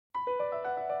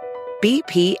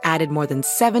BP added more than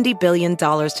 $70 billion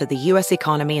to the U.S.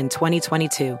 economy in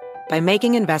 2022 by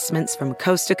making investments from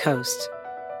coast to coast.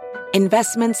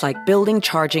 Investments like building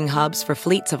charging hubs for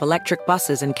fleets of electric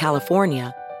buses in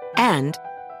California and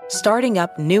starting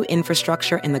up new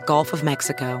infrastructure in the Gulf of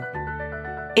Mexico.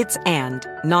 It's and,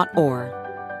 not or.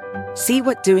 See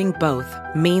what doing both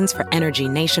means for energy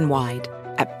nationwide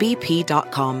at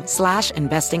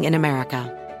bp.com/investing in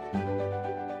America.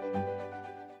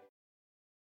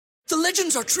 The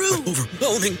legends are true.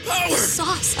 Overwhelming power! The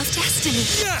sauce of destiny.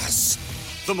 Yes!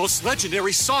 The most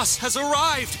legendary sauce has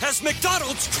arrived as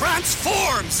McDonald's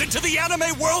transforms into the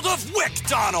anime world of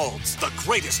WickDonald's. The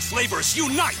greatest flavors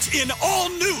unite in all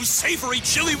new savory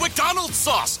chili McDonald's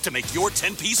sauce to make your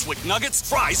 10-piece Wick Nuggets,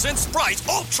 fries, and Sprite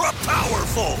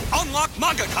ultra-powerful. Unlock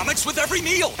manga comics with every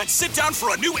meal and sit down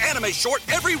for a new anime short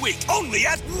every week only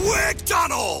at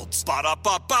WickDonald's.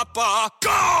 Ba-da-ba-ba-ba,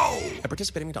 go! At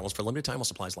participating McDonald's for a limited time while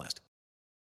supplies last.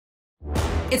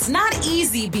 It's not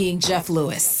easy being Jeff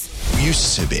Lewis.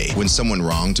 Used to be. When someone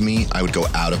wronged me, I would go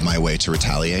out of my way to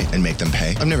retaliate and make them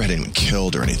pay. I've never had anyone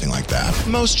killed or anything like that.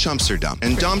 Most chumps are dumb,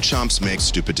 and dumb chumps make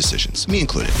stupid decisions. Me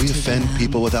included. We offend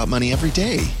people without money every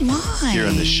day. Why? Here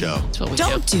on this show.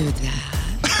 Don't do that.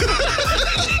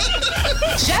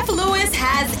 Jeff Lewis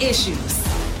has issues.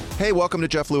 Hey, welcome to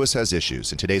Jeff Lewis Has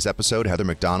Issues. In today's episode, Heather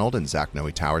McDonald and Zach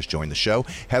Noe Towers join the show.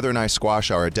 Heather and I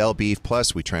squash our Adele beef,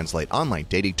 plus we translate online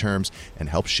dating terms and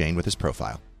help Shane with his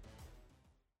profile.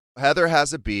 Heather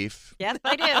has a beef. Yes,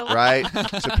 I do. Right?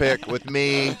 To pick with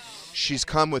me. She's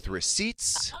come with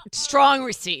receipts. Strong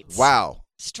receipts. Wow.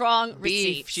 Strong Beef.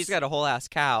 receipts. She's got a whole ass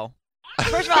cow.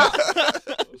 First of all,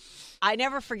 I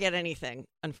never forget anything,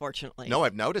 unfortunately. No,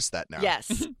 I've noticed that now.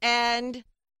 Yes. And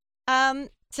so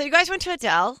you guys went to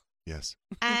Adele. Yes.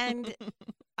 And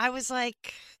I was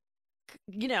like,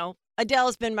 you know,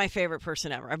 Adele's been my favorite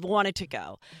person ever. I've wanted to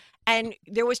go. And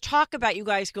there was talk about you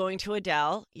guys going to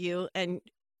Adele, you and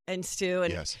Stu,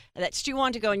 and yes. that Stu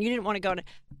wanted to go and you didn't want to go.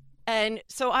 And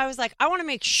so I was like, I want to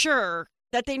make sure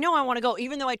that they know I want to go,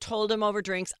 even though I told them over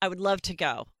drinks I would love to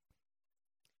go.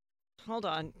 Hold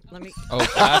on. Let me. Oh,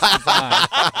 that's fine.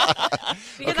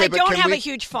 Because okay, I don't have we... a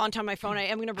huge font on my phone. I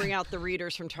am going to bring out the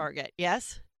readers from Target.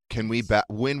 Yes? Can we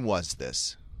when was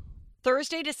this?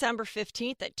 Thursday, December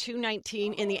 15th at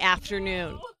 2:19 in the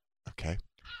afternoon. Okay.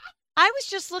 I was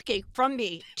just looking from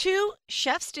me to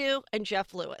Chef Stu and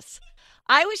Jeff Lewis.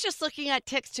 I was just looking at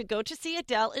tickets to go to see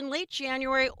Adele in late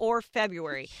January or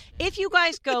February. If you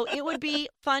guys go, it would be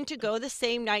fun to go the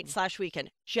same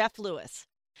night/weekend. Jeff Lewis.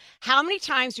 How many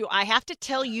times do I have to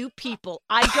tell you people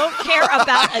I don't care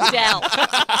about Adele?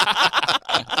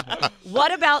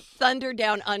 What about Thunder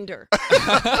Down Under?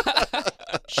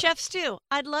 Chef Stu,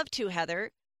 I'd love to, Heather.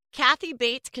 Kathy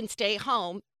Bates can stay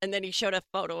home. And then he showed a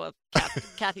photo of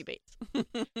Kathy Bates.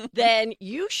 Then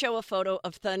you show a photo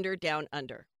of Thunder Down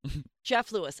Under.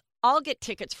 Jeff Lewis, I'll get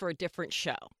tickets for a different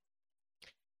show.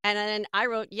 And then I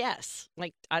wrote, yes.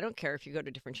 Like, I don't care if you go to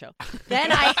a different show. Then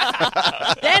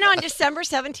then on December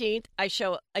 17th, I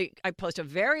post a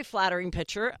very flattering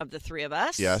picture of the three of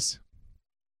us. Yes.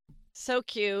 So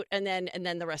cute. And then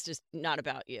the rest is not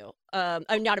about you.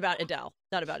 Not about Adele.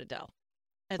 Not about Adele.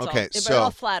 It's okay, all, so all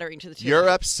flattering to the two. You're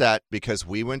upset because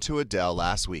we went to Adele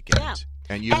last weekend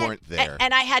and you weren't there.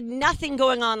 And I had nothing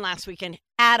going on last weekend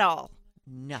at all.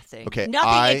 Nothing. Okay,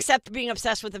 Nothing except being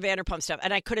obsessed with the Vanderpump stuff.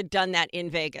 And I could have done that in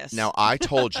Vegas. Now, I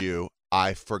told you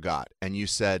I forgot. And you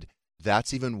said,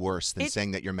 that's even worse than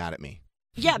saying that you're mad at me.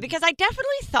 Yeah, because I definitely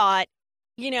thought,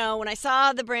 when I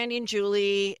saw the Brandy and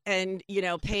Julie and,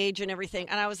 Paige and everything,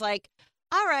 and I was like,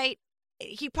 all right,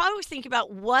 he probably was thinking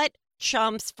about what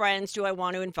chumps, friends do I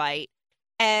want to invite?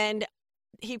 And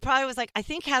he probably was like, I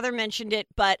think Heather mentioned it,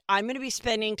 but I'm going to be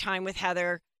spending time with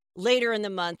Heather later in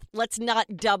the month. Let's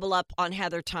not double up on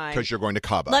Heather time. Because you're going to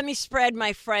Cabo. Let me spread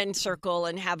my friend circle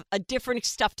and have a different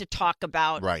stuff to talk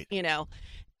about. Right. And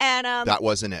that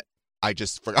wasn't it. I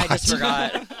just forgot.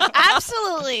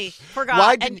 Absolutely forgot.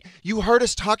 Why didn't you heard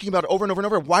us talking about it over and over and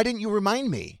over? Why didn't you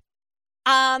remind me?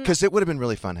 Because it would have been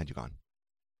really fun had you gone.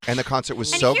 And the concert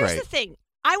was so great. Here's the thing.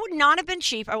 I would not have been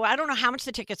cheap. I don't know how much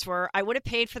the tickets were. I would have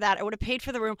paid for that. I would have paid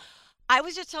for the room. I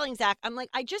was just telling Zach, I'm like,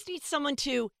 I just need someone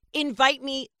to invite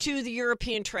me to the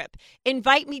European trip.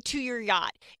 Invite me to your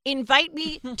yacht. Invite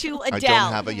me to Adele. I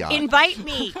don't have a yacht. Invite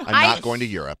me. I'm not going to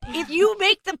Europe. If you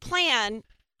make the plan,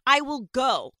 I will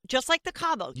go. Just like the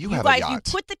Cabo. You have a yacht. You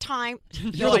put the time.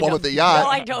 You're the one with the yacht.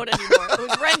 No, I don't anymore. It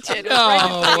was rented. It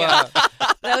was rented.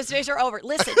 Those days are over.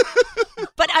 Listen,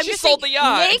 but I'm just saying, sold the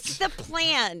yacht. make the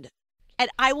plan. And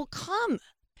I will come.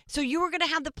 So you were going to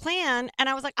have the plan, and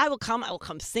I was like, I will come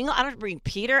single. I don't have to bring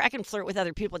Peter. I can flirt with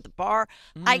other people at the bar.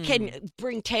 I can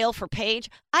bring tail for Paige.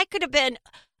 I could have been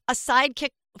a sidekick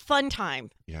fun time.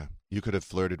 Yeah. You could have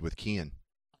flirted with Kian.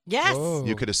 Yes.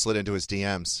 You could have slid into his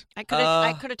DMs. I could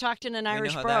have talked in an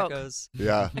Irish how brogue. that goes.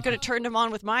 Yeah. I could have turned him on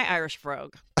with my Irish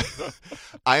brogue.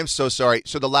 I am so sorry.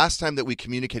 So the last time that we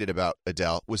communicated about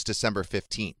Adele was December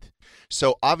 15th.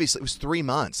 So obviously it was 3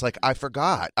 months. Like, I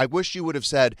forgot. I wish you would have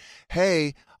said,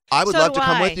 hey, I would So love do to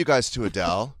come I. with you guys to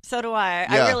Adele. So do I.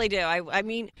 Yeah. I really do. I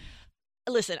mean,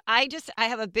 listen, I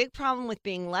have a big problem with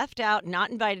being left out,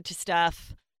 not invited to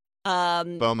stuff.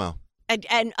 FOMO.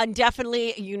 And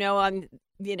definitely,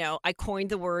 I coined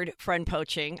the word friend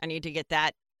poaching. I need to get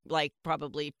that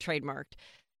probably trademarked.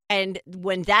 And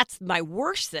when that's my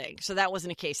worst thing, so that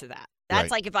wasn't a case of that. That's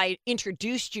Right. like if I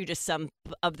introduced you to some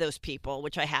of those people,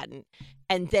 which I hadn't,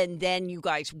 and then you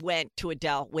guys went to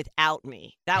Adele without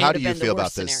me. That How would do have you been the feel about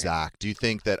worst this, scenario. Zach? Do you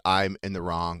think that I'm in the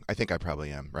wrong? I think I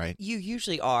probably am, right? You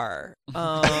usually are.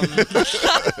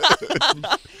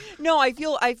 No, I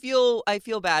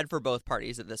feel bad for both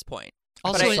parties at this point.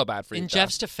 Also, I feel bad for you, in Beth.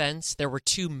 Jeff's defense, there were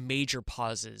 2 major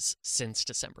pauses since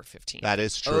December 15th. That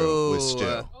is true with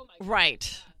Stu.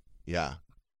 Right. Yeah.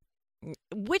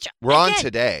 Which We're on again,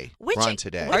 today. Which, We're on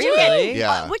today. Are you again- really?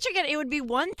 Yeah. Which again, it would be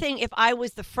one thing if I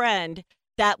was the friend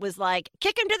that was like,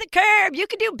 kick him to the curb. You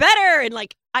can do better. And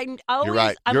I always. You're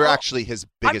right. I'm You're al- actually his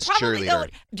I'm biggest probably cheerleader.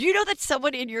 do you know that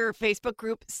someone in your Facebook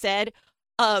group said,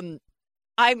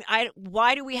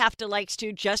 why do we have to like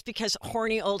Stu just because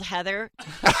horny old Heather?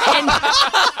 And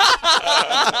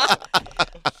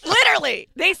literally,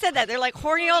 they said that. They're like,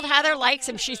 horny old Heather likes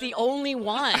him. She's the only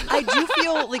one. I do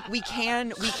feel like we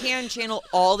can channel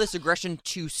all this aggression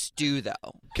to Stu though.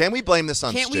 Can we blame this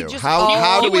on Can't we Stu? just How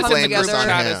all do we come blame together? this on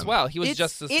chat him? as well. He was It's-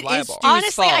 just as it is liable. Stu's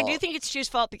Honestly, I fault. do think it's Stu's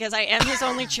fault because I am his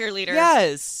only cheerleader.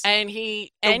 Yes. And he's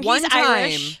one time-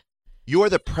 Irish. You are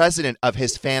the president of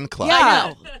his fan club. Yeah, I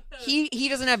know. He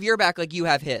doesn't have your back like you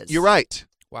have his. You're right.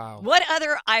 Wow. What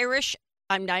other Irish,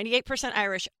 I'm 98%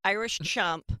 Irish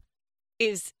chump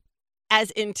is as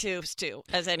into Stu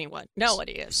as anyone?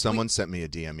 Nobody is. Someone sent me a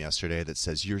DM yesterday that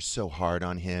says, you're so hard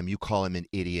on him. You call him an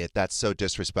idiot. That's so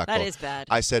disrespectful. That is bad.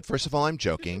 I said, first of all, I'm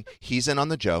joking. He's in on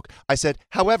the joke. I said,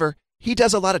 however, he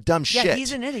does a lot of dumb Yeah, shit.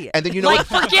 he's an idiot. And then you know like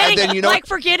what? forgetting, and then you know like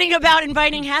forgetting about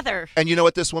inviting Heather. And you know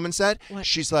what this woman said? What?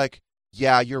 She's like,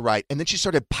 yeah, you're right. And then she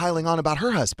started piling on about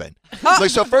her husband. Like,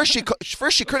 so first she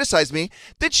criticized me,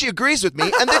 then she agrees with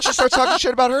me, and then she starts talking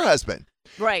shit about her husband.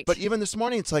 Right. But even this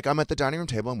morning, it's like I'm at the dining room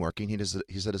table, I'm working. He's at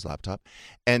his laptop,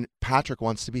 and Patrick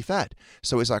wants to be fed.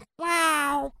 So he's like,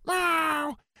 wow,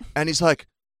 wow. And he's like,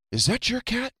 is that your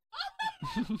cat?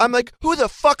 I'm like, who the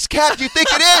fuck's cat do you think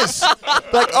it is?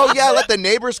 Like, oh yeah, let the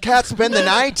neighbor's cat spend the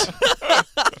night.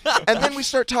 And then we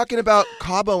start talking about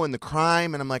Cabo and the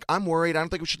crime, and I'm like, I'm worried. I don't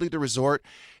think we should leave the resort.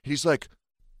 He's like,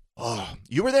 oh,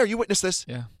 you were there. You witnessed this.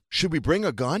 Yeah. Should we bring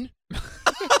a gun?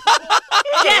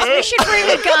 yes, we should bring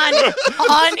a gun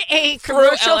on a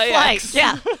commercial LAX. flight.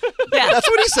 Yeah. Yeah. That's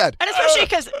what he said. And especially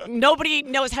because nobody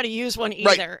knows how to use one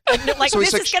Right. either. And, like, So he's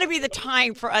this like- is going to be the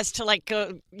time for us to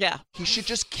go, yeah. He should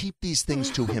just keep these things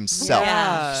to himself.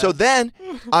 Yeah. So then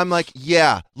I'm like,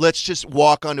 yeah, let's just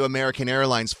walk onto American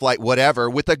Airlines flight, whatever,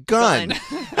 with a gun.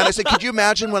 And I said, could you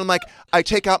imagine when I'm like, I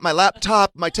take out my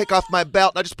laptop, I take off my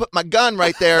belt, and I just put my gun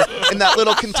right there in that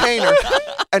little container.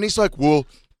 And he's like, well,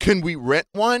 can we rent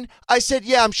one? I said,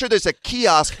 yeah, I'm sure there's a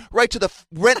kiosk right to the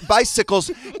rent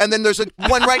bicycles, and then there's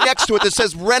one right next to it that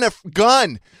says rent a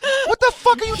gun. What the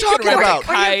fuck are you talking Rent about? a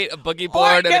kite, a boogie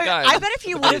board, and a gun. I bet if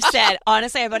you would have said,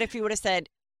 honestly, I bet if you would have said,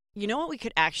 you know what we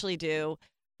could actually do?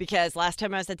 Because last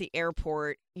time I was at the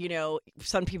airport,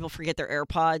 some people forget their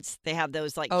AirPods. They have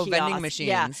those kiosks. vending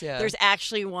machines, yeah. There's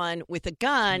actually one with a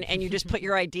gun, and you just put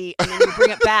your ID, and then you bring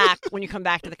it back when you come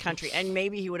back to the country. And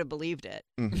maybe he would have believed it.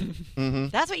 Mm-hmm.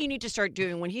 That's what you need to start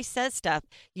doing. When he says stuff,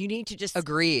 you need to just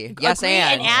Agree. Yes, agree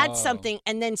and. add something,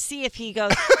 and then see if he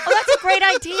goes, oh, that's a great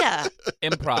idea.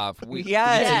 Improv.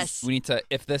 Yes. We need to,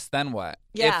 if this, then what?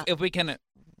 Yeah. If we can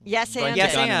Yes, bring and. the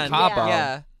Yes, gun in and. Cabo.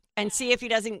 Yeah. And see if he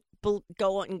doesn't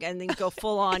go and then go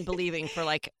full on believing for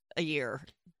a year.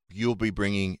 You'll be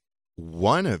bringing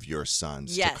one of your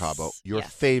sons Yes, to Cabo, your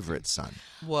yes. favorite son.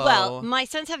 Whoa. Well, my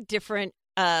sons have different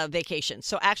vacations.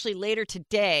 So actually later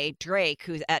today, Drake,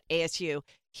 who's at ASU,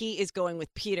 he is going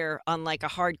with Peter on a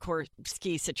hardcore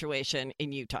ski situation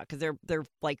in Utah because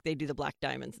they do the Black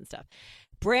Diamonds and stuff.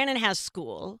 Brandon has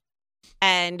school.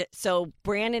 And so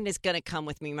Brandon is going to come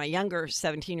with me. My younger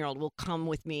 17-year-old will come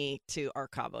with me to our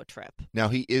Cabo trip. Now,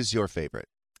 he is your favorite.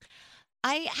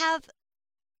 I have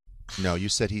No, you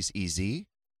said he's easy.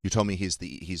 You told me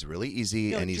he's really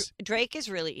easy No, and he's. Drake is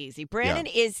really easy. Brandon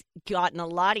is gotten a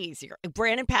lot easier.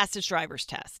 Brandon passed his driver's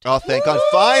test. Oh, thank God!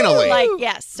 Finally. Like,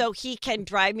 yes, so he can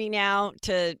drive me now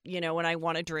to, when I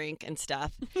want to drink and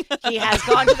stuff. He has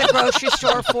gone to the grocery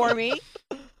store for me,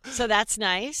 so that's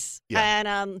nice. Yeah.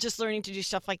 And just learning to do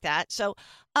stuff like that. So,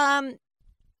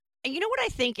 you know what I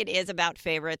think it is about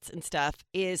favorites and stuff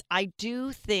is I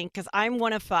do think, because I'm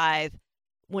one of 5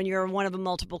 when you're one of the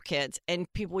multiple kids, and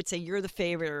people would say you're the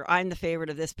favorite or I'm the favorite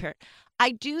of this parent.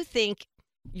 I do think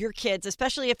your kids,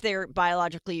 especially if they're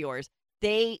biologically yours,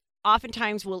 they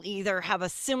oftentimes will either have a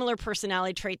similar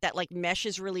personality trait that like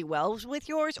meshes really well with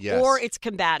yours, Yes. or it's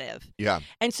combative. Yeah.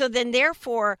 And so then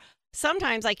therefore,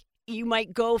 sometimes like you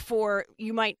might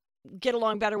get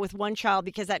along better with one child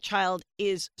because that child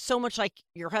is so much like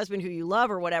your husband who you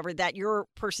love or whatever, that your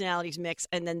personalities mix,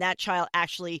 and then that child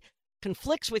actually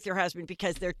conflicts with your husband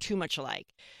because they're too much alike.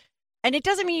 And it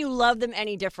doesn't mean you love them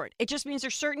any different. It just means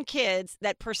there's certain kids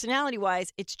that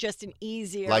personality-wise, it's just an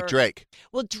easier... Like Drake.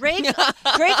 Well, Drake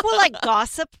will like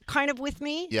gossip kind of with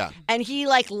me. Yeah. And he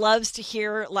like loves to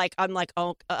hear, like, I'm like,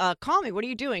 oh, call me. What are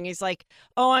you doing? He's like,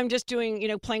 oh, I'm just doing,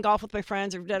 playing golf with my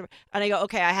friends or whatever. And I go,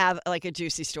 okay, I have like a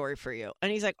juicy story for you.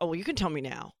 And he's like, oh, well, you can tell me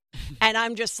now. And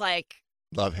I'm just like...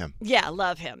 Love him. Yeah,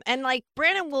 love him. And like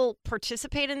Brandon will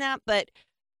participate in that, but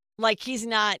like he's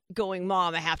not going,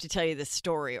 Mom, I have to tell you this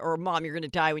story, or Mom, you're going to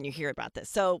die when you hear about this.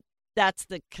 So that's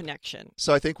the connection.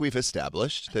 So I think we've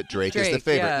established that Drake is the Drake,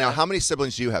 favorite. yeah. Now, how many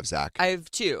siblings do you have, Zach? I have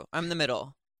 2. I'm the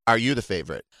middle. Are you the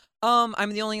favorite?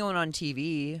 I'm the only one on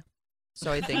TV,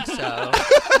 so I think so.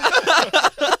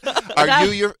 Are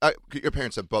you your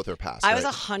parents have both are passed? I was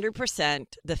right? 100%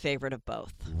 the favorite of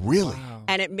both. Really? Wow.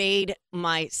 And it made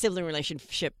my sibling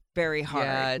relationship very hard.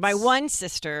 Yeah, my it's- one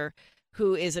sister,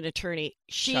 who is an attorney,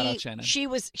 Shout out Shannon. she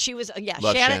was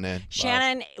Love Shannon.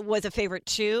 Shannon was a favorite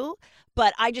too,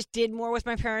 but I just did more with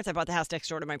my parents. I bought the house next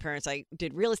door to my parents. I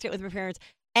did real estate with my parents,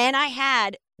 and I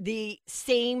had the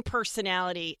same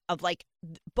personality of like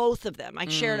both of them. I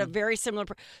shared a very similar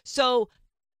so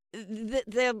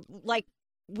the like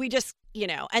we just,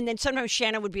 and then sometimes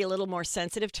Shannon would be a little more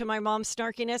sensitive to my mom's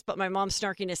snarkiness, but my mom's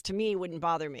snarkiness to me wouldn't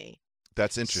bother me.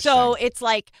 That's interesting. So it's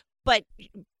like, but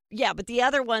the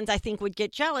other ones I think would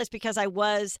get jealous because I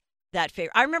was that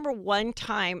favorite. I remember one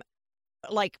time,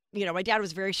 like, my dad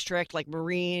was very strict, like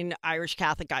Marine, Irish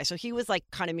Catholic guy. So he was like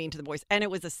kind of mean to the boys. And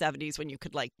it was the 70s when you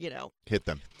could like, hit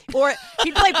them. or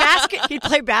he'd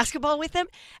play basketball with them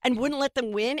and wouldn't let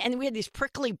them win. And we had these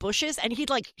prickly bushes and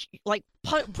he'd like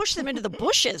push them into the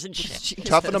bushes and shit.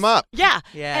 Toughen them up. Yeah.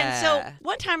 Yeah. And so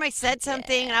one time I said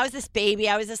something and I was this baby.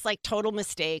 I was this like total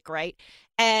mistake, right?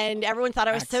 And everyone thought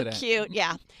I was Accident. so cute.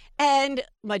 Yeah. And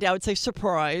my dad would say,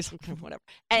 surprise, whatever.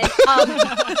 And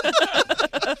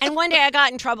and one day I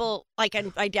got in trouble, like,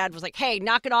 and my dad was like, hey,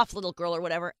 knock it off, little girl, or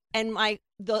whatever. And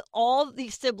all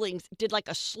these siblings did like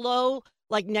a slow,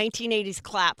 like 1980s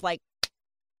clap, like,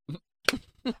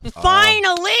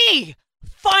 finally.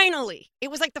 It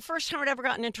was like the first time I'd ever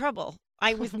gotten in trouble.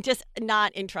 I was just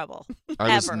not in trouble.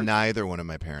 I was ever. neither one of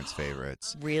my parents'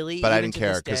 favorites. Really? But I Even didn't to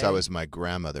care this because day? I was my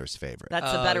grandmother's favorite.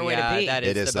 That's the better way to be. That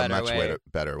It is is the a better much way.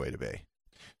 better way to be.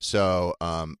 So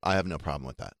I have no problem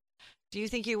with that. Do you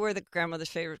think you were the grandmother's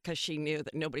favorite because she knew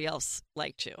that nobody else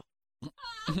liked you?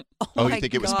 Oh, you my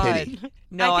think it was God. pity?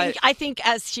 No, I think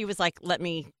as she was like, let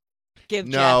me give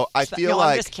No, Jeff. I feel no,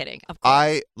 like I'm just kidding. Of course.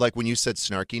 I like when you said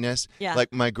snarkiness. Yeah.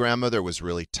 Like my grandmother was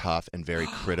really tough and very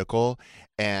critical,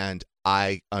 and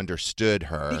I understood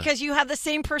her because you have the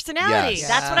same personality. Yes.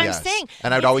 That's what I'm Yes. saying.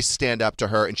 And I would It's- always stand up to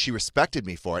her, and she respected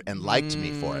me for it and liked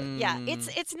me for it. Yeah,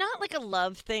 it's not like a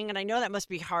love thing, and I know that must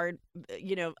be hard.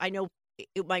 I know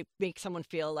it might make someone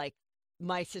feel like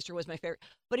my sister was my favorite,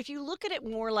 but if you look at it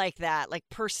more like that, like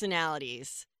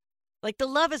personalities, like the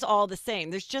love is all the same.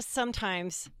 There's just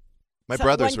sometimes. My So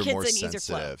brothers one were kid's more an easier flow.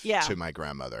 sensitive Yeah. to my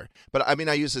grandmother. But I mean,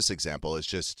 I use this example. It's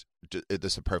just,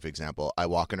 this is a perfect example. I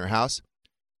walk in her house.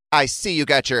 I see you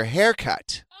got your hair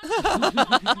cut.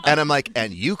 And I'm like,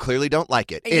 and you clearly don't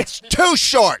like it. It's too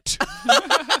short.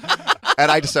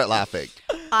 And I just start laughing.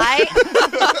 I've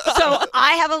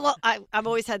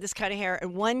always had this kind of hair,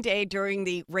 and one day during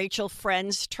the Rachel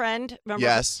Friends trend, remember?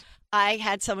 Yes. I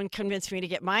had someone convince me to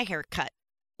get my hair cut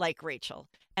like Rachel,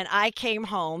 and I came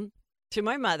home to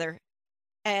my mother,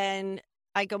 and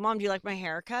I go, Mom, do you like my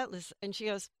haircut? And she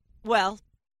goes, well,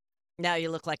 now you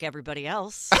look like everybody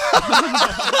else. And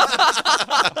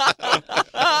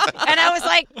I was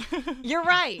like, you're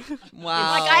right.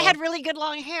 Wow. Like, I had really good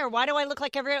long hair. Why do I look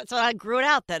like everybody else? So I grew it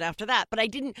out then after that. But I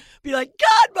didn't be like,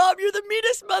 God, Mom, you're the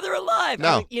meanest mother alive.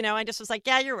 No. I just was like,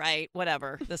 yeah, you're right.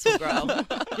 Whatever. This will grow.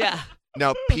 Yeah.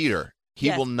 Now, Peter, He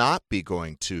Yes. will not be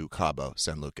going to Cabo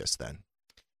San Lucas then.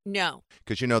 No.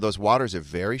 Because, those waters are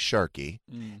very sharky.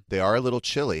 Mm. They are a little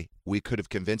chilly. We could have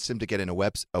convinced him to get in a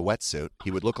wetsuit.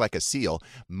 He would look like a seal,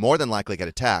 more than likely get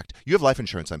attacked. You have life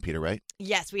insurance on Peter, right?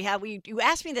 Yes, we have. You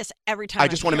ask me this every time. I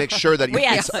just want to make sure that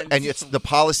Yes. the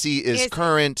policy is It's-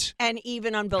 current. And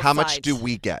even on both How sides. much do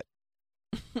we get?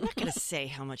 I'm not going to say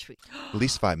how much we. At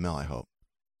least $5 million, I hope.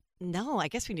 No, I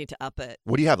guess we need to up it.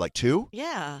 What do you have, like 2?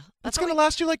 Yeah. That's going to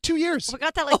last you like 2 years. We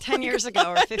got that like 10 years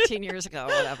ago or 15 years ago or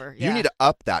whatever. You Yeah. need to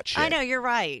up that shit. I know, you're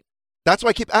right. That's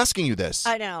why I keep asking you this.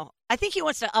 I know. I think he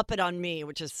wants to up it on me,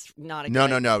 which is not a good No,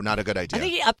 idea. not a good idea. I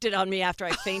think he upped it on me after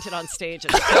I fainted on stage.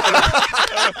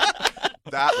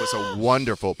 That was a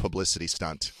wonderful publicity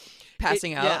stunt.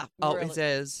 Passing out. yeah, Oh, really. it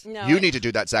says. No, You need to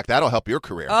do that, Zach. That'll help your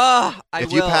career. Oh, I if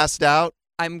will. you passed out,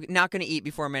 I'm not going to eat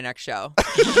before my next show.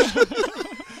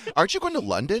 aren't you going to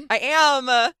London? I am.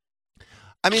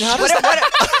 I mean, how does What,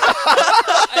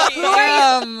 that... Who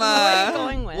are you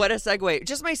going with? What a segue.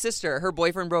 Just my sister. Her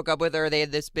boyfriend broke up with her. They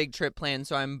had this big trip planned,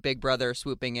 so I'm Big Brother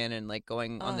swooping in and like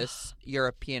going on this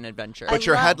European adventure. But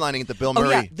you're love- headlining at the Bill Oh Murray.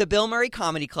 yeah, the Bill Murray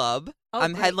Comedy Club. Oh,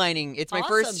 I'm great. headlining. It's my Awesome.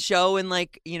 first show in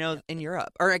in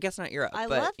Europe, or I guess not Europe, I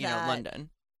but love you know, that. London.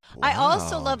 I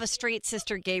also Wow. love a straight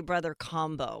sister gay brother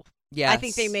combo. Yes. I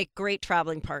think they make great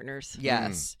traveling partners.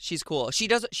 Yes, she's cool. She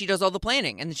does all the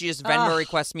planning, and then she just Venmo Ugh.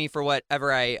 requests me for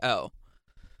whatever I owe.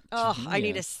 Oh, I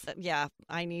need a Genius.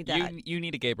 I need that. You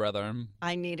need a gay brother.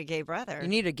 I need a gay brother. You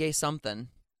need a gay something.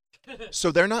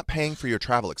 So they're not paying for your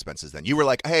travel expenses then. You were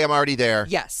like, hey, I'm already there.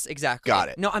 Yes, exactly. Got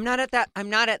it. No, I'm not at that. I'm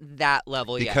not at that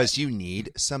level yet. Because you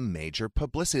need some major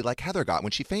publicity like Heather got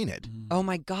when she fainted. Oh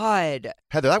my God.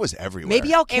 Heather, that was everywhere.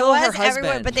 Maybe I'll It kill her was husband.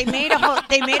 everywhere, but they made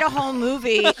a whole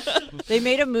movie. They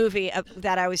made a movie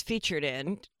that I was featured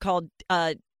in called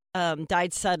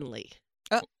 "Died Suddenly."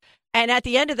 Oh. And at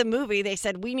the end of the movie, they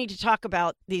said we need to talk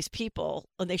about these people,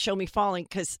 and they show me falling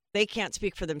because they can't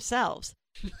speak for themselves.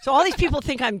 So all these people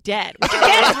think I'm dead, which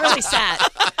again is really sad.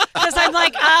 Because I'm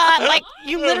like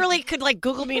you literally could like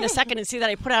Google me in a second and see that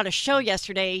I put out a show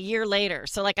yesterday, a year later.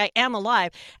 So like I am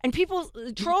alive, and people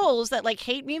trolls that like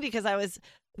hate me because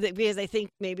because they think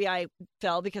maybe I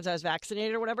fell because I was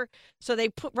vaccinated or whatever. So they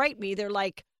write me. They're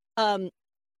like,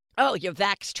 "Oh, you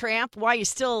vax tramp? Why are you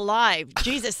still alive?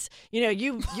 Jesus,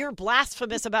 you're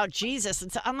blasphemous about Jesus." And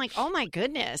so I'm like, "Oh my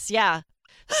goodness, yeah."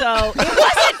 So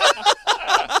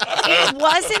it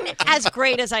wasn't as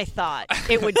great as I thought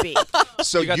it would be.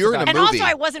 So You got you're the in a And movie. also,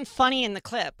 I wasn't funny in the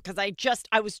clip because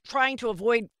I was trying to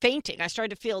avoid fainting. I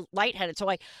started to feel lightheaded. So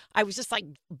I was just like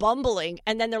bumbling.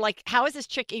 And then they're like, how is this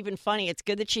chick even funny? It's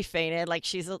good that she fainted. Like,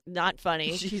 she's not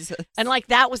funny. Jesus. And like,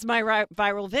 that was my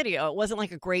viral video. It wasn't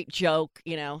like a great joke,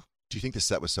 Do you think the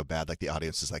set was so bad, like the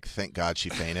audience is like, thank God she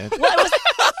fainted? Well, it was.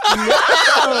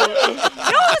 No,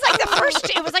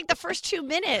 it was like the first 2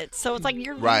 minutes. So it's like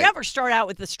you Right. never start out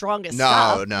with the strongest No,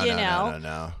 stuff. no, you no,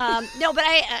 know? no. No, but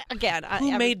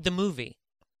Who made the movie?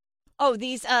 Oh,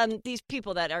 these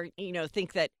people that are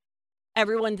think that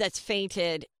everyone that's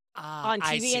fainted on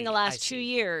I TV in the see, last I 2 see.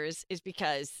 years is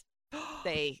because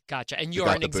they. Gotcha. And You you're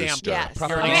got an the example. booster. Yes,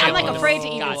 You're an I mean, I'm like example. afraid to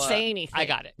even Gotcha. say anything. I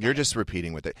got it. You're just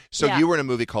repeating with it. So Yeah. you were in a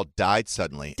movie called Died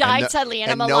Suddenly. Died and Suddenly,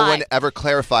 and I'm no alive. one ever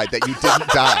clarified that you didn't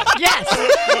die. Yes.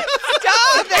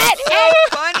 Stop! That's so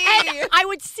funny. And I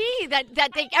would see that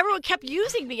everyone kept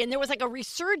using me, and there was like a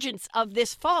resurgence of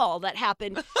this fall that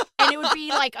happened, and it would be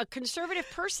like a conservative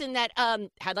person that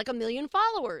had like 1 million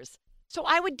followers. So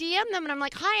I would DM them, and I'm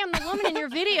like, "Hi, I'm the woman in your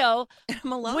video.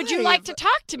 I'm alive. Would you like to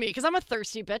talk to me? Because I'm a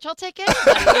thirsty bitch. I'll take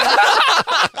anybody."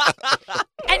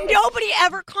 And nobody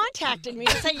ever contacted me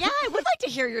to say, "Yeah, I would like to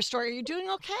hear your story. Are you doing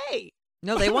okay?"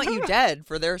 No, they want you dead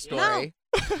for their story.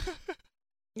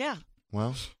 Yeah.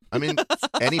 Well, I mean,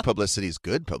 any publicity is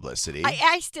good publicity.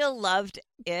 I still loved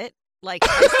it. Like,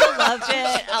 I still loved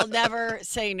it. I'll never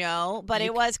say no, but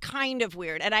it was kind of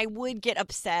weird. And I would get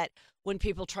upset when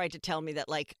people tried to tell me that,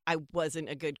 like, I wasn't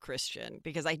a good Christian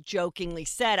because I jokingly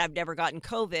said I've never gotten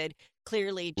COVID.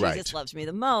 Clearly, Jesus Right. loves me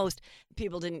the most.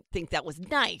 People didn't think that was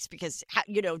nice because,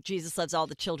 Jesus loves all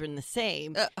the children the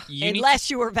same. Unless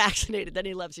you were vaccinated, then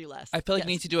he loves you less. I feel like Yes.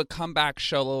 we need to do a comeback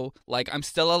show, like I'm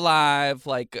still alive,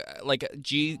 like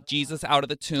Jesus out of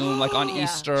the tomb, like on Yeah.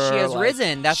 Easter. She has like,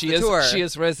 risen. That's she the is, tour. She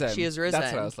is risen. She is That's what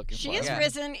risen. I was looking She for. is Yeah.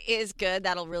 risen is good.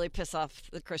 That'll really piss off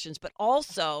the Christians, but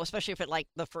also, especially if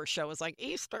the first show was like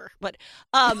Easter, but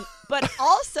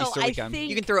also Easter I weekend. think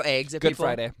You can throw eggs at Good people.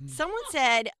 Friday. someone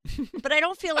said, but I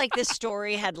don't feel like this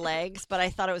story had legs, but I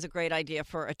thought it was a great idea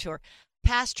for a tour.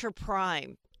 Past her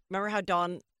prime. Remember how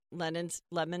Don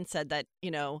Lemon said that,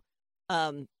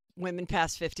 women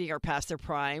past 50 are past their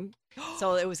prime.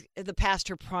 So it was the Past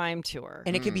Her Prime tour.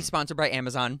 And it could be sponsored by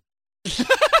Amazon.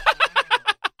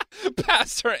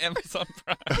 Past her Amazon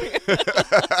Prime.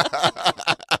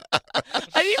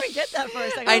 I didn't even get that for a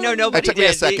second. I know nobody That took me a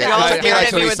did. second. Y'all It took me stared like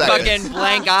at me 20 with seconds. fucking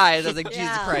blank eyes. I was like,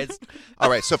 Yeah. Jesus Christ. All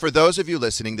right, so for those of you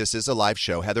listening, this is a live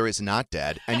show. Heather is not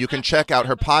dead, and you can check out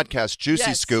her podcast, Juicy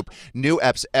Yes. Scoop, new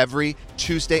eps every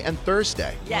Tuesday and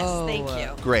Thursday. Yes, Oh, thank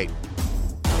you. Great.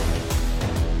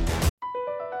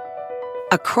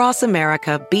 Across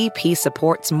America, BP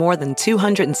supports more than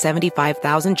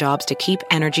 275,000 jobs to keep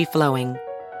energy flowing.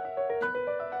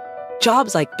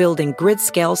 Jobs like building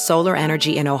grid-scale solar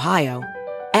energy in Ohio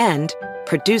and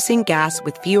producing gas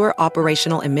with fewer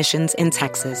operational emissions in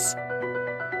Texas.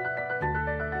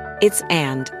 It's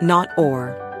and, not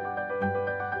or.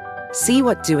 See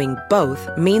what doing both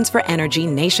means for energy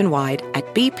nationwide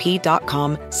at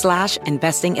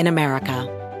bp.com/investing in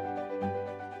America.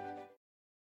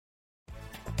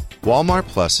 Walmart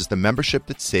Plus is the membership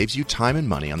that saves you time and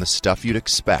money on the stuff you'd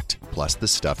expect, plus the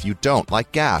stuff you don't,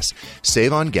 like gas.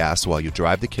 Save on gas while you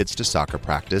drive the kids to soccer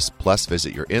practice, plus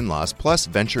visit your in-laws, plus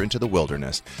venture into the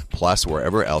wilderness, plus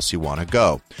wherever else you want to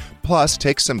go. Plus,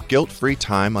 take some guilt-free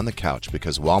time on the couch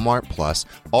because Walmart Plus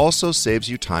also saves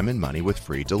you time and money with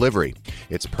free delivery.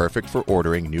 It's perfect for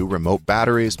ordering new remote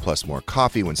batteries, plus more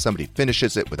coffee when somebody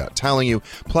finishes it without telling you,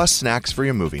 plus snacks for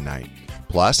your movie night.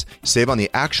 Plus, save on the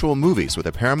actual movies with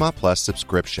a Paramount Plus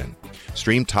subscription.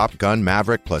 Stream Top Gun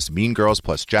Maverick plus Mean Girls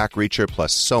plus Jack Reacher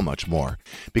plus so much more.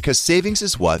 Because savings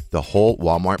is what the whole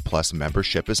Walmart Plus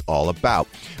membership is all about.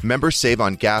 Members save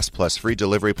on gas plus free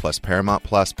delivery plus Paramount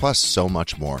Plus so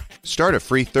much more. Start a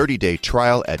free 30-day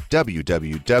trial at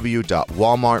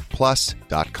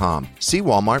www.walmartplus.com. See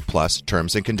Walmart Plus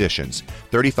terms and conditions.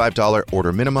 $35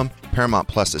 order minimum, Paramount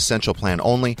Plus Essential Plan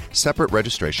only, separate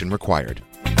registration required.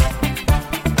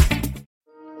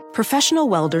 Professional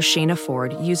welder Shayna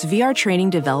Ford used VR training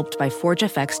developed by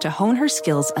ForgeFX to hone her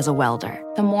skills as a welder.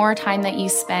 The more time that you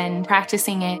spend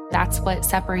practicing it, that's what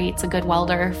separates a good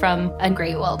welder from a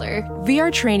great welder.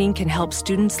 VR training can help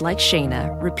students like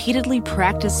Shayna repeatedly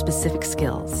practice specific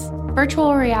skills.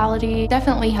 Virtual reality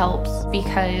definitely helps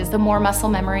because the more muscle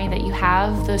memory that you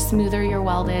have, the smoother your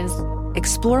weld is.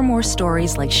 Explore more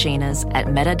stories like Shayna's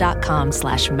at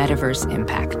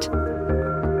meta.com/metaverseimpact.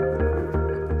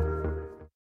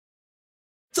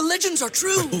 The legends are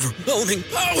true. Overwhelming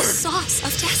power! The sauce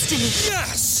of destiny.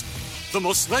 Yes! The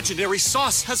most legendary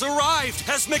sauce has arrived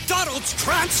as McDonald's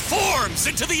transforms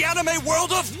into the anime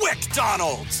world of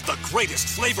WickDonald's. The greatest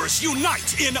flavors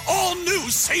unite in all new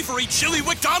savory chili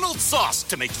McDonald's sauce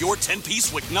to make your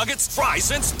 10-piece Wick Nuggets,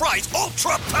 fries, and Sprite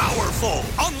ultra-powerful.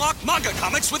 Unlock manga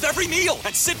comics with every meal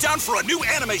and sit down for a new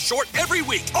anime short every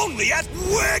week only at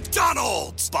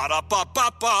WickDonald's.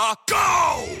 Ba-da-ba-ba-ba,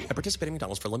 go! At participating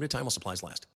McDonald's for a limited time while supplies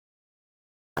last.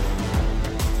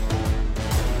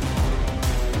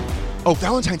 Oh,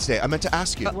 Valentine's Day. I meant to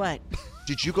ask you. What?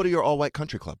 Did you go to your all-white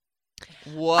country club?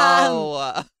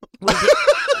 Whoa.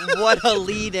 What a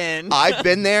lead-in. I've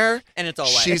been there. And it's all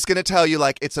white. She's going to tell you,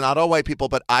 like, it's not all white people,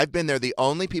 but I've been there. The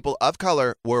only people of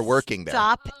color were working there.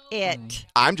 Stop it.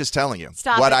 I'm just telling you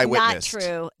Stop what it. I witnessed. Not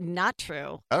true. Not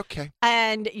true. Okay.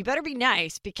 And you better be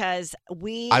nice because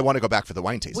I want to go back for the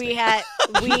wine tasting. we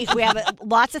have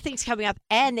lots of things coming up,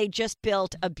 and they just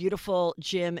built a beautiful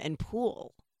gym and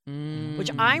pool, which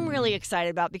I'm really excited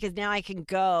about because now I can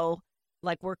go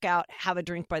like work out, have a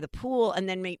drink by the pool, and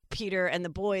then meet Peter and the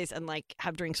boys and like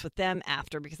have drinks with them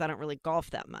after because I don't really golf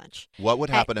that much. What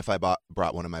would happen if I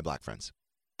brought one of my black friends?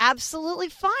 Absolutely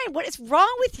fine. What is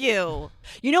wrong with you?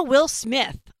 You know, Will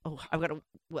Smith. Oh, I've got to.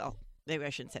 Well, maybe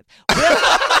I shouldn't say it.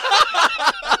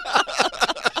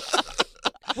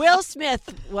 Will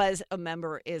Smith is a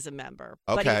member.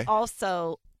 But Okay. he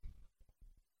also,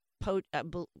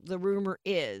 the rumor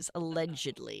is,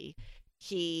 allegedly,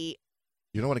 he.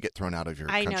 You don't want to get thrown out of your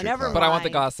I know, country never club. But I want the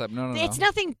mind. gossip. No. It's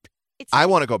nothing. I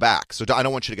want to go back, so I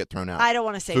don't want you to get thrown out. I don't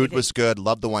want to say Food anything. was good.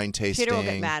 Love the wine tasting. Peter will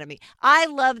get mad at me. I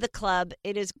love the club.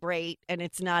 It is great, and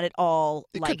it's not at all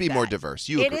It like could be that. more diverse.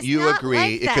 You It agree, is you not agree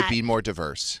like it could that. be more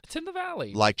diverse. It's in the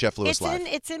valley. Like Jeff Lewis Live.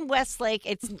 It's in Westlake.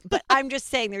 But I'm just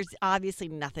saying there's obviously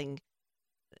nothing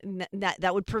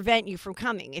that would prevent you from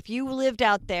coming. If you lived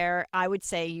out there, I would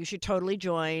say you should totally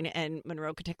join, and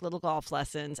Monroe could take little golf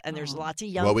lessons, and there's lots of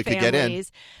young Well, we families. could get in.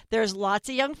 There's lots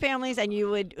of young families, and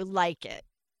you would like it.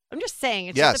 I'm just saying,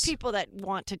 it's Yes. just the people that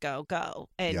want to go.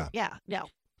 And no.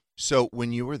 So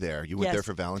when you were there, you went Yes. there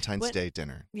for Valentine's What- Day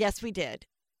dinner. Yes, we did.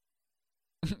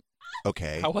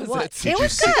 Okay. How was What? it? It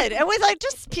was good. It was like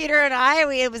just Peter and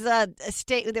I. It was a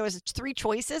steak. There was 3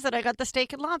 choices, and I got the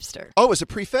steak and lobster. Oh, it was a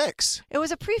prefix. It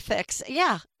was a prefix.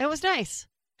 Yeah, it was nice.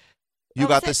 You That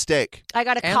got was the it. steak. I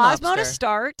got a And Cosmo to lobster.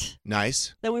 start.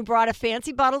 Nice. Then we brought a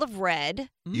fancy bottle of red.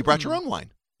 You brought your own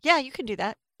wine. Yeah, you can do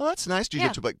that. Well, that's nice. Do you Yeah.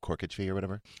 get to like corkage fee or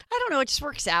whatever? I don't know. It just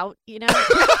works out, you know.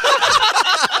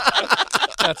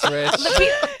 That's rich.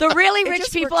 The really It rich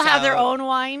just people works have their out. own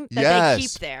wine that Yes. they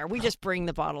keep there. We just bring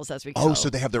the bottles as we go. Oh, so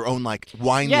they have their own like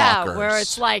wine yeah, lockers. where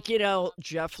it's like, you know,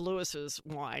 Jeff Lewis's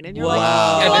wine, and you're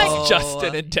Wow. like, And what? it's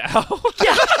Justin and Dow.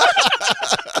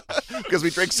 Because we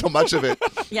drink so much of it.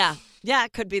 Yeah,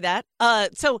 it could be that.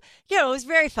 So it was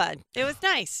very fun. It was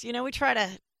nice. You know, we try to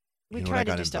You know what try I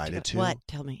to got do stuff invited together. to? What?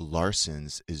 Tell me.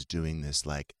 Larson's is doing this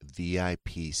like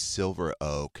VIP Silver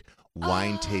Oak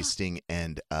wine tasting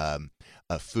and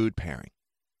a food pairing.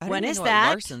 I don't When even is know what that?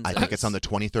 Larson's I think is. it's on the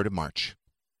 23rd of March.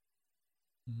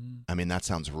 I mean, that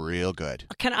sounds real good.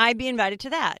 Can I be invited to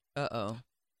that? Uh-oh.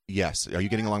 Yes. Are you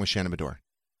getting along with Shannon Bedore?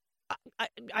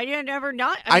 I never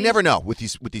not. I mean, never know with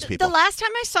these people. The last time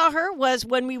I saw her was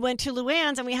when we went to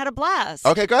Luann's and we had a blast.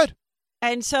 Okay, good.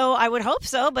 And so I would hope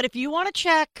so. But if you want to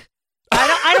check,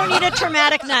 I don't need a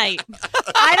traumatic night.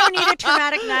 I don't need a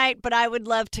traumatic night, but I would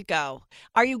love to go.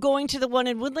 Are you going to the one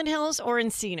in Woodland Hills or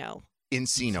Encino?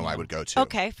 Encino, I would go to.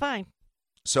 Okay, fine.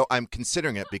 So I'm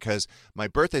considering it because my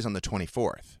birthday's on the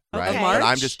 24th, right? Okay. But I'm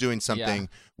March? just doing something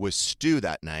with Stu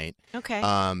that night. Okay.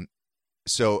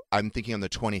 So I'm thinking on the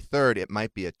 23rd, it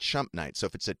might be a chump night. So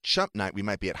if it's a chump night, we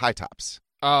might be at High Tops.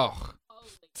 Oh,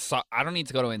 so I don't need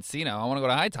to go to Encino. I want to go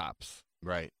to High Tops.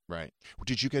 Right.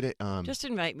 Did you get it? Just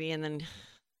invite me and then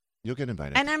You'll get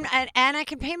invited. and I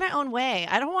can pay my own way.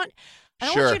 I don't want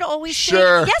Sure. you to always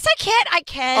Sure. say yes. I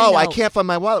can. Oh, No. I can't find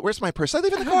my wallet. Where's my purse? I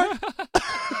leave it in the car.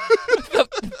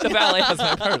 The valet has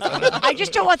my purse. I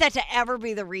just don't want that to ever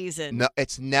be the reason. No,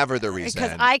 it's never the reason.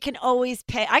 Because I can always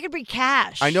pay. I can bring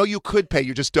cash. I know you could pay,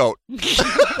 you just don't.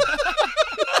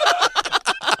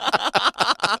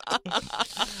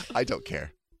 I don't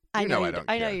care. I know I don't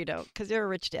I know care. you don't, because you're a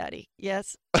rich daddy.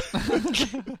 Yes.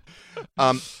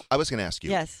 I was going to ask you.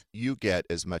 Yes. You get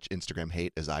as much Instagram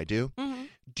hate as I do. Mm-hmm.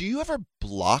 Do you ever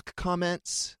block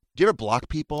comments? Do you ever block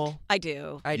people? I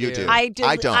do. You do. I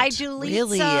don't. I delete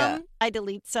Really? some. I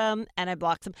delete some, and I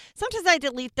block some. Sometimes I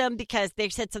delete them because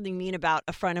they've said something mean about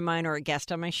a friend of mine or a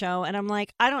guest on my show, and I'm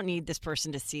like, I don't need this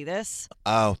person to see this,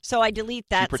 Oh, so I delete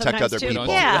that. protect sometimes other too. people.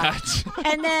 Don't do Yeah. that.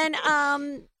 And then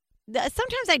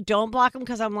sometimes I don't block them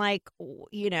because I'm like,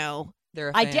 you know, They're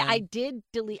a I fan.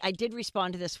 did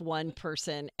respond to this one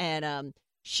person, and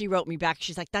she wrote me back.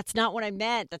 She's like, "That's not what I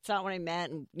meant. That's not what I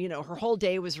meant." And you know, her whole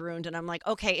day was ruined. And I'm like,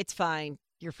 "Okay, it's fine.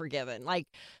 You're forgiven." Like,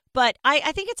 but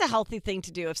I think it's a healthy thing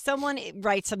to do. If someone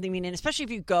writes something mean, and especially if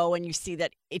you go and you see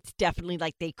that it's definitely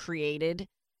like they created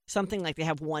something, like they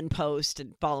have one post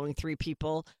and following 3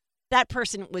 people, that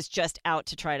person was just out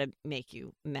to try to make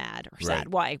you mad or sad. Right.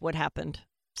 Why? What happened?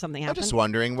 Something I'm happened? just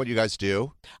wondering what you guys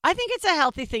do. I think it's a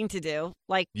healthy thing to do.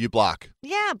 Like, You block.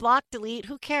 yeah, block, delete.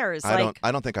 Who cares? I Like,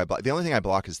 don't think I block. The only thing I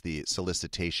block is the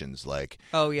solicitations. Like,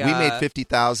 Oh, yeah. we made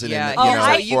 50,000 Yeah, in Oh, you know,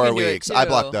 I- you 4 can do it, weeks. I too.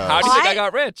 block those. How do you think I- I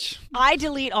got rich? I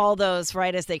delete all those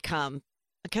right as they come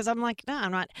because I'm like, no,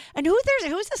 I'm not. And who's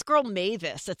this girl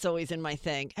Mavis that's always in my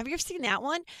thing? Have you ever seen that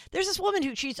one? There's this woman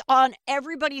who she's on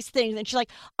everybody's thing, and she's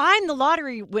like, I'm the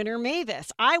lottery winner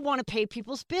Mavis. I want to pay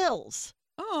people's bills.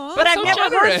 Oh, But I've so never heard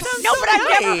generous. from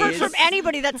I've never heard Nice. from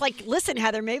anybody that's like, listen,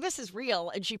 Heather, Mavis is real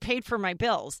and she paid for my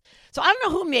bills. So I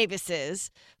don't know who Mavis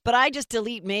is, but I just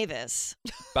delete Mavis.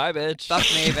 Bye, bitch. Fuck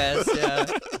Mavis. Yeah.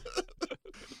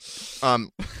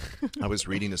 I was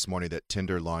reading this morning that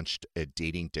Tinder launched a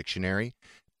dating dictionary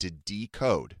to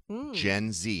decode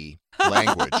Gen Z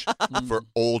language for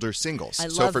older singles. I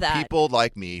So love for that. people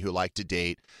like me who like to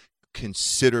date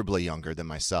considerably younger than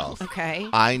myself, Okay.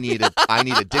 I need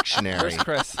a dictionary. Where's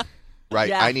Chris? Right.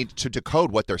 Yeah. I need to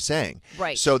decode what they're saying.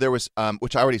 Right. So there was,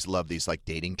 which I already love these like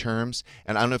dating terms.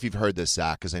 And I don't know if you've heard this,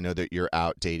 Zach, because I know that you're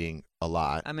out dating a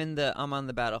lot. I'm on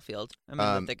the battlefield. I'm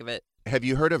in the thick of it. Have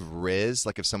you heard of Riz?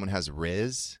 Like if someone has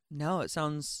Riz? No, it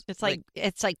sounds. It's like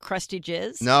crusty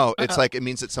jizz. No, it's like it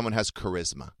means that someone has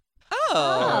charisma.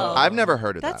 Oh. I've never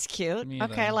heard of That's that. cute. Me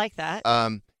Okay, I either. like that.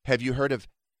 Have you heard of?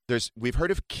 We've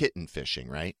heard of kitten fishing,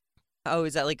 right? Oh,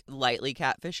 is that like lightly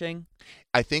catfishing?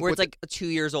 I think Where what it's like a 2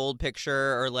 years old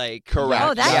picture or like. Correct.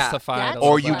 Oh, that's, Justified that's a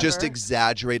or little you bit. just clever.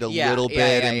 exaggerate a Yeah, little yeah,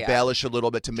 bit, yeah, yeah. embellish a little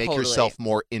bit to make Totally. yourself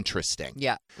more interesting.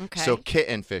 Yeah. Okay. So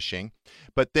kitten fishing,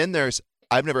 but then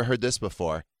I've never heard this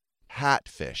before, hat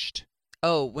fished.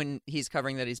 Oh, when he's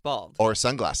covering that he's bald. Or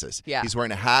sunglasses. Yeah. He's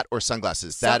wearing a hat or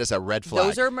sunglasses. That is a red flag.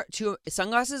 Those are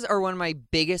sunglasses are one of my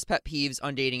biggest pet peeves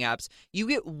on dating apps. You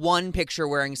get one picture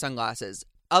wearing sunglasses.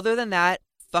 Other than that,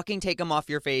 fucking take them off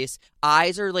your face.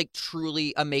 Eyes are like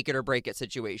truly a make it or break it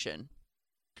situation.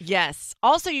 Yes.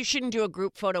 Also, you shouldn't do a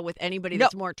group photo with anybody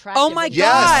that's more attractive. Oh my God.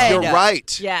 Yes, you're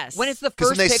right. Yes. When it's the Because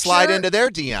first then they picture, slide into their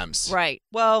DMs. Right.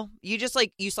 Well, you just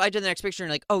you slide to the next picture and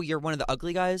you're like, oh, you're one of the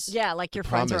ugly guys. Yeah, like your The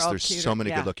friends problem are is all there's cute. so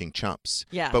many good-looking chumps.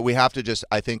 Yeah. But we have to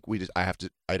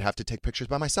I'd have to take pictures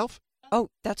by myself. Oh,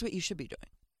 that's what you should be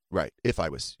doing. Right. If I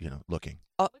was, looking,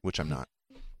 which I'm not.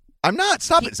 I'm not.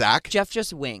 Stop it, Zach. Jeff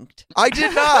just winked. I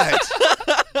did not.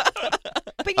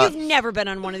 But you've never been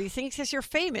on one of these things because you're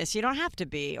famous. You don't have to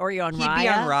be. Or you're on He'd Raya. be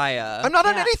on Raya. I'm not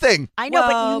on anything. I know, Well,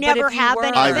 but but you never if you have were-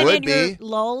 been. I even would in your be.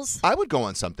 lulls. I would go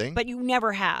on something. But you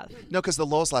never have. No, because the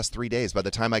lulls last 3 days. By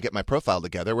the time I get my profile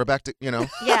together, we're back to,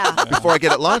 Yeah. before I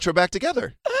get at lunch, we're back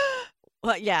together.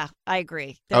 Well, yeah, I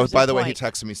agree. Oh, There's by a the way, he point.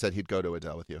 texted me, said he'd go to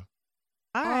Adele with you.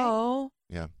 All right. Oh,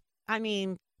 Yeah, I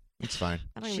mean, it's fine.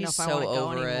 I don't even know she's if I so want to go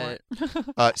over anymore.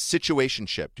 it.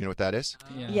 Situationship. Do you know what that is?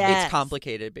 Yeah. Yes. It's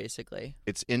complicated, basically.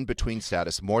 It's in between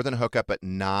status, more than a hookup, but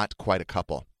not quite a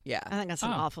couple. Yeah. I think that's an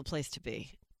awful place to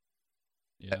be.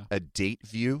 Yeah. A date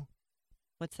view.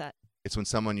 What's that? It's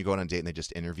when you go on a date and they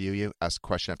just interview you, ask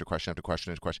question after question after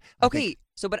question after question. Okay,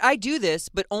 but I do this,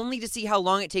 but only to see how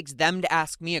long it takes them to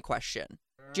ask me a question.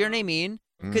 Do you know what I mean?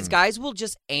 Because guys will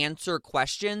just answer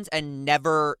questions and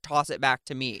never toss it back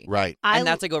to me. Right. And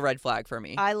that's like a red flag for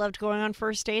me. I loved going on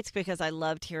first dates because I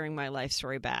loved hearing my life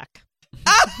story back.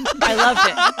 I loved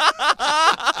it.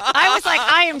 I was like,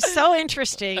 I am so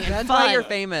interesting and That's fun. why you're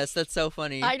famous. That's so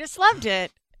funny. I just loved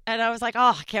it. And I was like,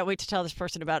 oh, I can't wait to tell this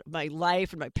person about my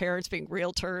life and my parents being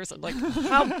realtors. I'm like,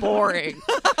 how boring.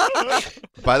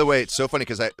 By the way, it's so funny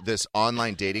because this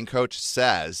online dating coach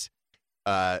says,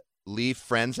 leave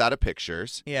friends out of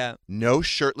pictures. Yeah. No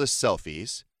shirtless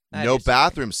selfies. I No understand.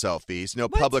 bathroom selfies. No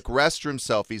public restroom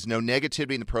selfies. No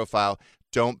negativity in the profile.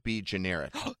 Don't be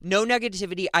generic. No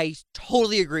negativity. I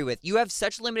totally agree with. You have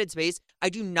such limited space. I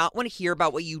do not want to hear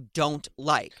about what you don't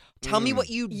like. Tell me what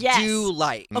you do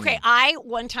like. Okay, I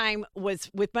one time was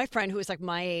with my friend who was like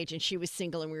my age, and she was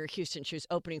single, and we were in Houston. She was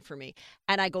opening for me,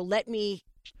 and I go, let me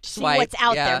see Swipe, what's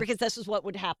out yeah. there, because this is what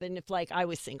would happen if like I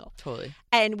was single. Totally.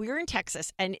 And we were in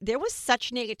Texas, and there was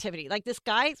such negativity. Like this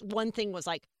guy, one thing was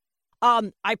like,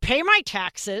 I pay my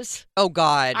taxes. Oh,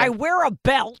 God. I wear a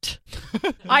belt.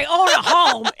 I own a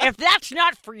home. If that's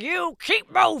not for you,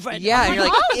 keep moving. Yeah, I'm and you're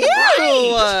like, oh,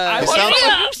 ew. great. He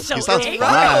sounds- so he sounds angry.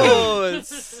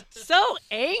 Gross. So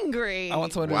angry. I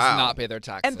want someone who Wow. does not pay their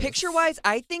taxes. And picture-wise,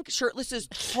 I think shirtless is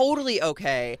totally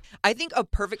okay. I think a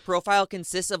perfect profile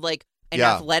consists of like an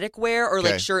Yeah. athletic wear or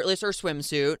Okay. like shirtless or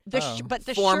swimsuit. But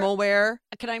the Formal wear.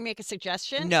 Can I make a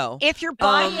suggestion? No. If your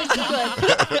body is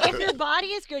good, if your body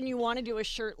is good and you want to do a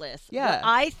shirtless,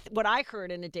 Yeah. what I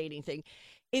heard in a dating thing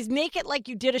is make it like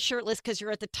you did a shirtless because you're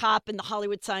at the top and the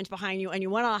Hollywood signs behind you and you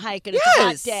went on a hike and it's a hot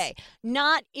Yes. day.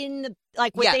 Not in the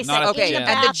like what Yeah, they not said at the Okay, in gym. the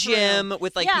at the bathroom. gym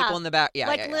with like Yeah. people in the back. Yeah,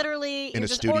 like yeah, yeah. literally In you're a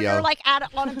just, studio. or you're like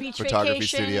on a beach Photography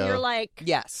vacation studio. and you're like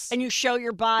Yes. and you show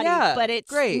your body, Yeah, but it's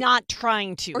great. not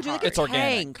trying to. Or do like hard. a It's organic.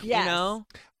 tank, Yes. you know?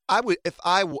 I would, if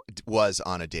I was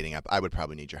on a dating app, I would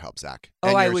probably need your help, Zach. Oh,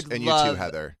 And I yours- would and love. you too,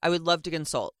 Heather. I would love to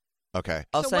consult. Okay,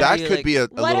 I'll So send that you, could like- be a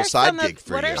What little are side some gig of,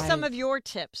 for What you. are some of your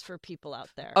tips for people out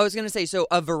there? I was going to say, so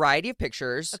a variety of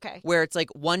pictures. Okay. Where it's like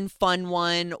one fun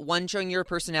one showing your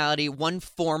personality, one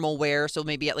formal wear, so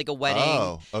maybe at like a wedding.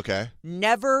 Oh, okay.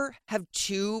 Never have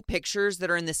two pictures that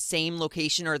are in the same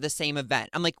location or the same event.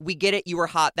 I'm like, we get it. You were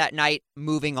hot that night.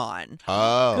 Moving on.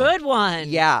 Oh, Good one.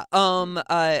 Yeah.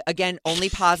 Again, only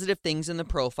positive things in the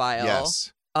profile.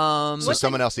 Yes. Um. So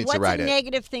someone else needs to write What's it. a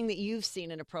negative thing that you've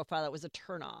seen in a profile that was a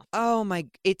turnoff? Oh my!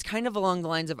 It's kind of along the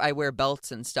lines of I wear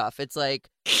belts and stuff. It's like,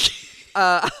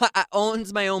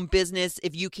 owns my own business.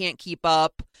 If you can't keep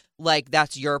up, like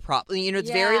that's your problem. You know, it's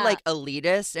very Yeah. like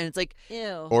elitist, and it's like,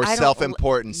 Ew. Or I don't-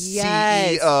 self-important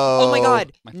yes. CEO. Oh my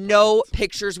God! No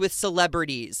pictures with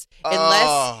celebrities unless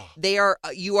Oh. they are.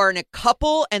 You are in a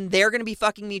couple, and they're going to be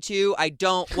fucking me too. I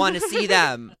don't want to see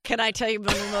them. Can I tell you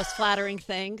one of the most flattering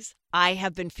things? I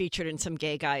have been featured in some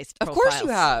gay guys' Of profiles. course you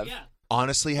have.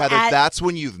 Honestly, Heather, At- that's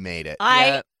when you've made it.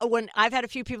 When I've had a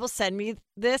few people send me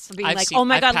this, being I've like, seen, "Oh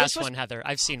my I've God, passed this was one, Heather.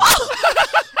 I've seen one.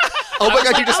 Oh my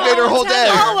God, you just made her whole day.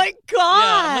 Oh my Yeah,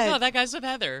 God! I'm like, oh, that guy's with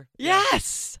Heather.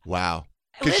 Yes. Wow.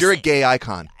 Because you're a gay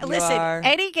icon. Listen, are.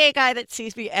 any gay guy that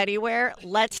sees me anywhere,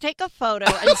 let's take a photo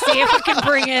and see if we can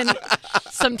bring in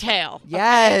some tail.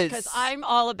 Yes. Because I'm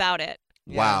all about it.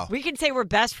 Wow. We can say we're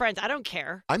best friends. I don't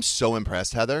care. I'm so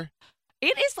impressed, Heather.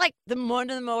 It is like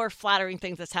one of the more flattering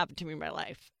things that's happened to me in my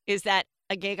life is that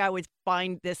a gay guy would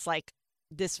find this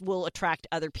this will attract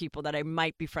other people that I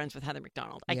might be friends with Heather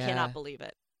McDonald. I cannot believe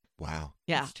it. Wow.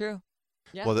 Yeah. It's true.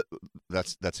 Yeah. Well,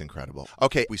 that's incredible.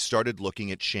 Okay, we started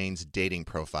looking at Shane's dating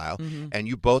profile, and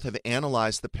you both have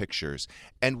analyzed the pictures.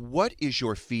 And what is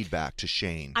your feedback to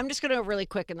Shane? I'm just going to go really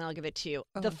quick, and then I'll give it to you.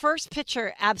 The first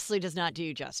picture absolutely does not do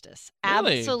you justice.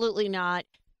 Really? Absolutely not.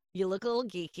 You look a little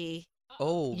geeky.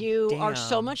 Oh, You are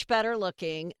so damn. much better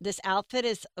looking. This outfit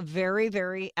is very,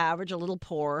 very average, a little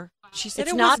poor. She said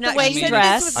It's it not was the way she you said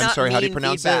dress. this was I'm not sorry, how do you mean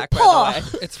pronounce feedback, it? by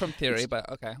the way. It's from Theory, but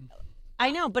okay.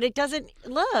 I know, but it doesn't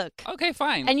look. Okay,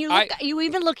 fine. And you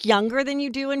even look younger than you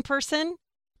do in person.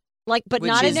 Like, but Which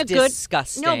not is in a good.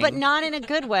 disgusting. No, but not in a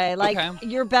good way. Like, Okay.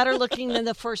 you're better looking than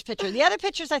the first picture. The other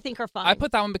pictures I think are fine. I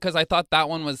put that one because I thought that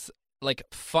one was like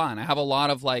fun. I have a lot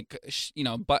of like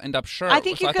buttoned up shirts. I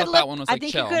think so you I could thought look. that one was I like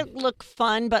think chill. you could look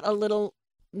fun, but a little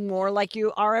more like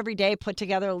you are every day. Put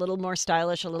together, a little more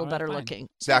stylish, a little All right, better fine. looking.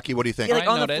 Zachy, what do you think? Yeah, like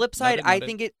I on the noted, flip side, noted, I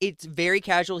noted. think it's very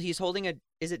casual. He's holding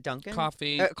is it Dunkin'?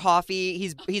 Coffee. Coffee.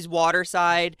 He's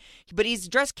waterside, but he's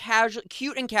dressed casual,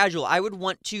 cute and casual. I would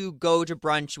want to go to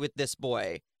brunch with this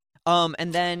boy.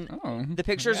 And then the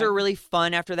pictures yeah. are really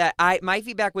fun after that. My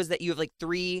feedback was that you have like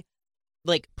 3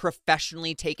 like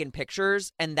professionally taken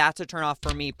pictures, and that's a turnoff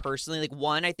for me personally. Like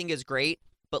one I think is great,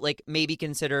 but like maybe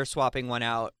consider swapping one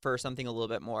out for something a little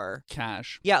bit more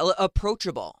Cash. Yeah,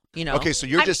 approachable, you know. Okay, so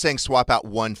you're just saying swap out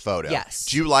one photo. Yes.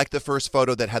 Do you like the first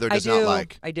photo that Heather does not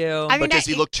like? I do. I mean, But does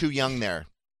he look too young there?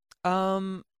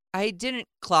 I didn't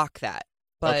clock that.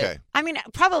 But Okay. I mean,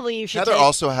 probably you should. Heather take,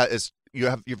 also has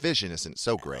your vision isn't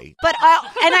so great. But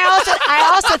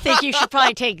I also think you should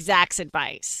probably take Zach's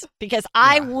advice because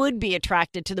I would be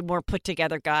attracted to the more put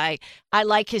together guy. I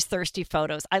like his thirsty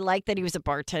photos. I like that he was a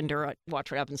bartender at Watch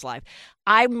What Happens Live.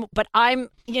 I'm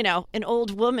an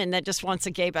old woman that just wants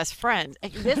a gay best friend.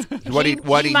 What he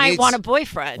might needs, want a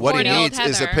boyfriend. What he needs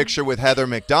is a picture with Heather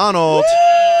McDonald.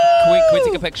 Can we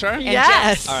take a picture?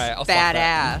 Yes. All right. I'll swap that.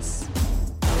 badass.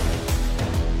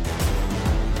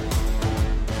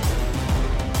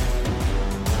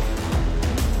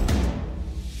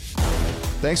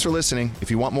 Thanks for listening. If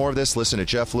you want more of this, listen to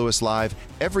Jeff Lewis Live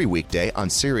every weekday on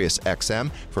SiriusXM.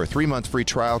 For a 3-month free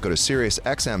trial, go to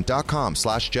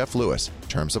SiriusXM.com/Jeff Lewis.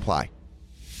 Terms apply.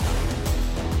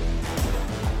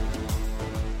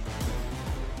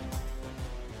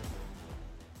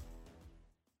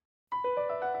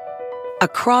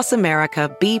 Across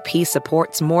America, BP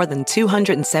supports more than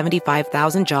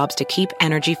 275,000 jobs to keep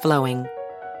energy flowing.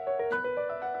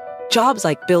 Jobs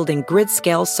like building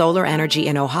grid-scale solar energy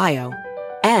in Ohio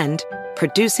and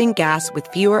producing gas with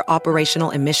fewer operational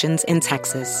emissions in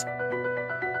Texas.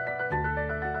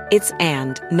 It's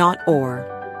and, not or.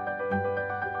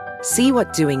 See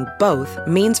what doing both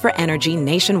means for energy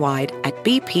nationwide at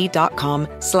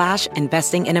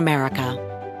bp.com/investing in America.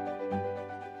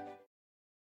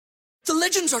 The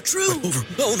legends are true.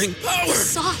 Overwhelming power! The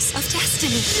sauce of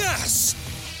destiny. Yes!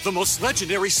 The most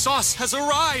legendary sauce has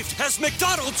arrived as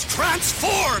McDonald's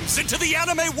transforms into the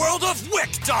anime world of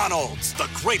WickDonald's. The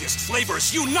greatest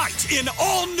flavors unite in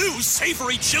all new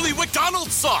savory chili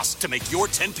McDonald's sauce to make your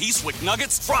 10-piece Wick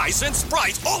Nuggets, fries, and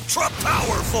Sprite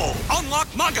ultra-powerful. Unlock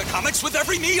manga comics with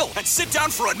every meal and sit down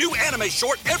for a new anime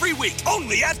short every week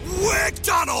only at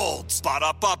WickDonald's.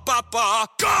 Ba-da-ba-ba-ba,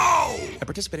 go! At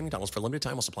participating McDonald's for a limited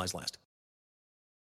time while supplies last.